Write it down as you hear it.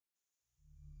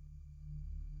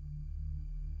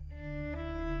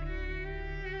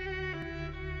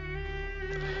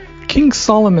King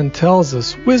Solomon tells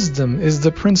us wisdom is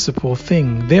the principal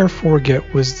thing, therefore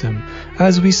get wisdom.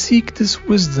 As we seek this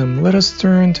wisdom, let us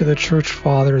turn to the Church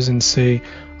Fathers and say,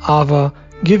 Abba,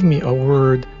 give me a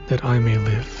word that I may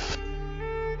live.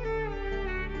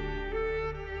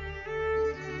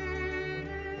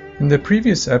 In the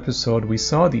previous episode, we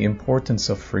saw the importance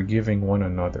of forgiving one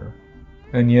another,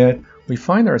 and yet we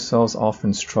find ourselves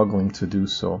often struggling to do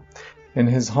so. In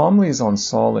his homilies on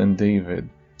Saul and David,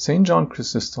 St. John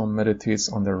Chrysostom meditates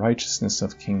on the righteousness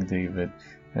of King David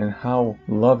and how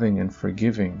loving and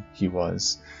forgiving he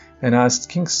was. And as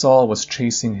King Saul was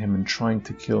chasing him and trying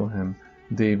to kill him,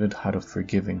 David had a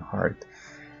forgiving heart.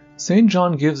 St.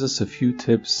 John gives us a few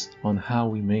tips on how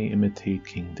we may imitate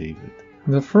King David.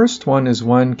 The first one is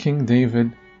when King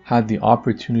David had the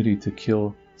opportunity to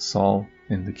kill Saul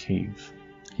in the cave.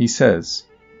 He says,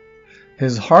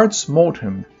 "His heart smote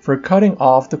him for cutting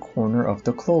off the corner of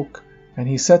the cloak. And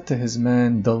he said to his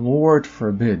man, 'The Lord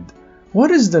forbid.'"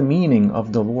 What is the meaning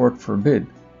of "the Lord forbid"?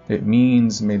 It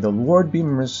means, may the Lord be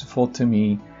merciful to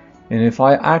me, and if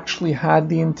I actually had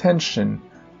the intention,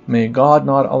 may God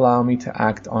not allow me to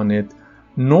act on it,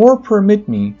 nor permit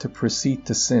me to proceed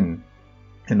to sin.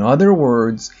 In other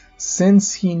words,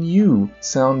 since he knew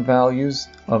sound values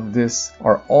of this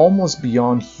are almost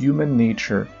beyond human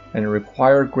nature and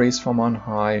require grace from on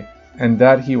high, and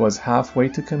that he was halfway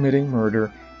to committing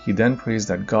murder, he then prays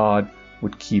that God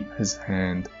would keep his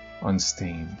hand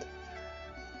unstained.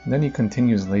 And then he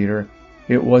continues later,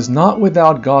 "It was not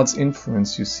without God's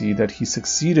influence, you see, that he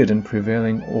succeeded in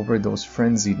prevailing over those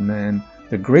frenzied men.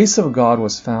 The grace of God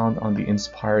was found on the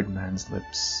inspired man's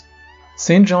lips."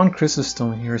 St. John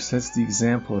Chrysostom here sets the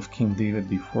example of King David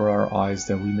before our eyes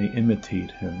that we may imitate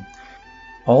him.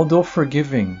 Although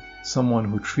forgiving someone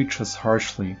who treats us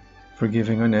harshly,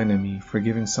 forgiving an enemy,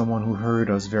 forgiving someone who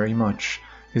hurt us very much,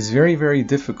 is very, very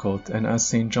difficult, and as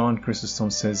St. John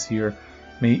Chrysostom says here,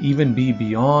 may even be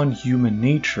beyond human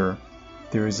nature,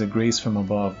 there is a grace from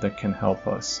above that can help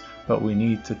us. But we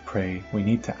need to pray. We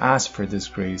need to ask for this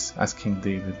grace, as King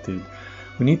David did.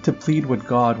 We need to plead with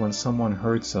God when someone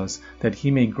hurts us, that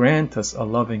he may grant us a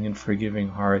loving and forgiving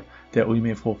heart, that we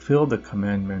may fulfill the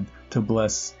commandment to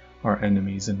bless our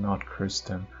enemies and not curse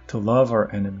them, to love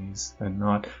our enemies and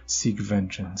not seek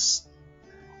vengeance.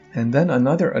 And then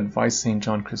another advice St.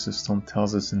 John Chrysostom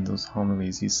tells us in those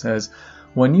homilies. He says,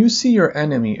 when you see your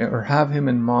enemy or have him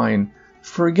in mind,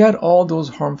 forget all those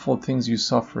harmful things you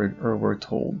suffered or were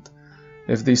told.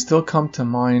 If they still come to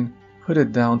mind, put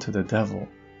it down to the devil.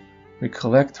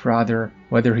 Recollect rather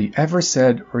whether he ever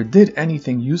said or did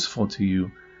anything useful to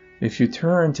you. If you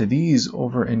turn to these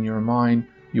over in your mind,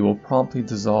 you will promptly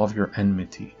dissolve your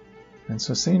enmity. And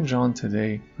so St. John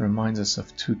today reminds us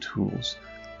of two tools,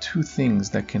 two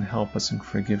things that can help us in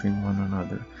forgiving one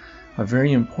another. A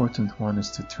very important one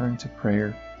is to turn to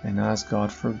prayer and ask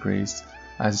God for grace,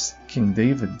 as King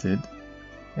David did,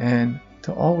 and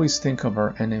to always think of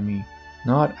our enemy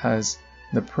not as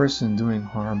the person doing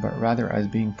harm, but rather as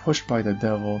being pushed by the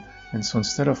devil. And so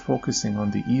instead of focusing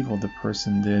on the evil the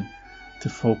person did, to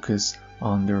focus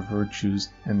on their virtues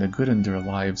and the good in their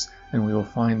lives, and we will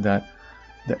find that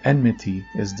the enmity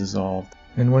is dissolved.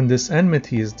 And when this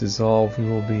enmity is dissolved, we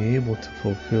will be able to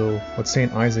fulfill what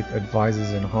St. Isaac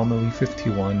advises in Homily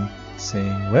 51,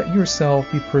 saying, "Let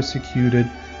yourself be persecuted,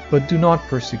 but do not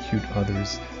persecute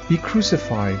others. Be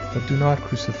crucified, but do not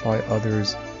crucify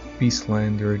others. Be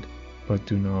slandered, but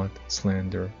do not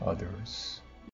slander others."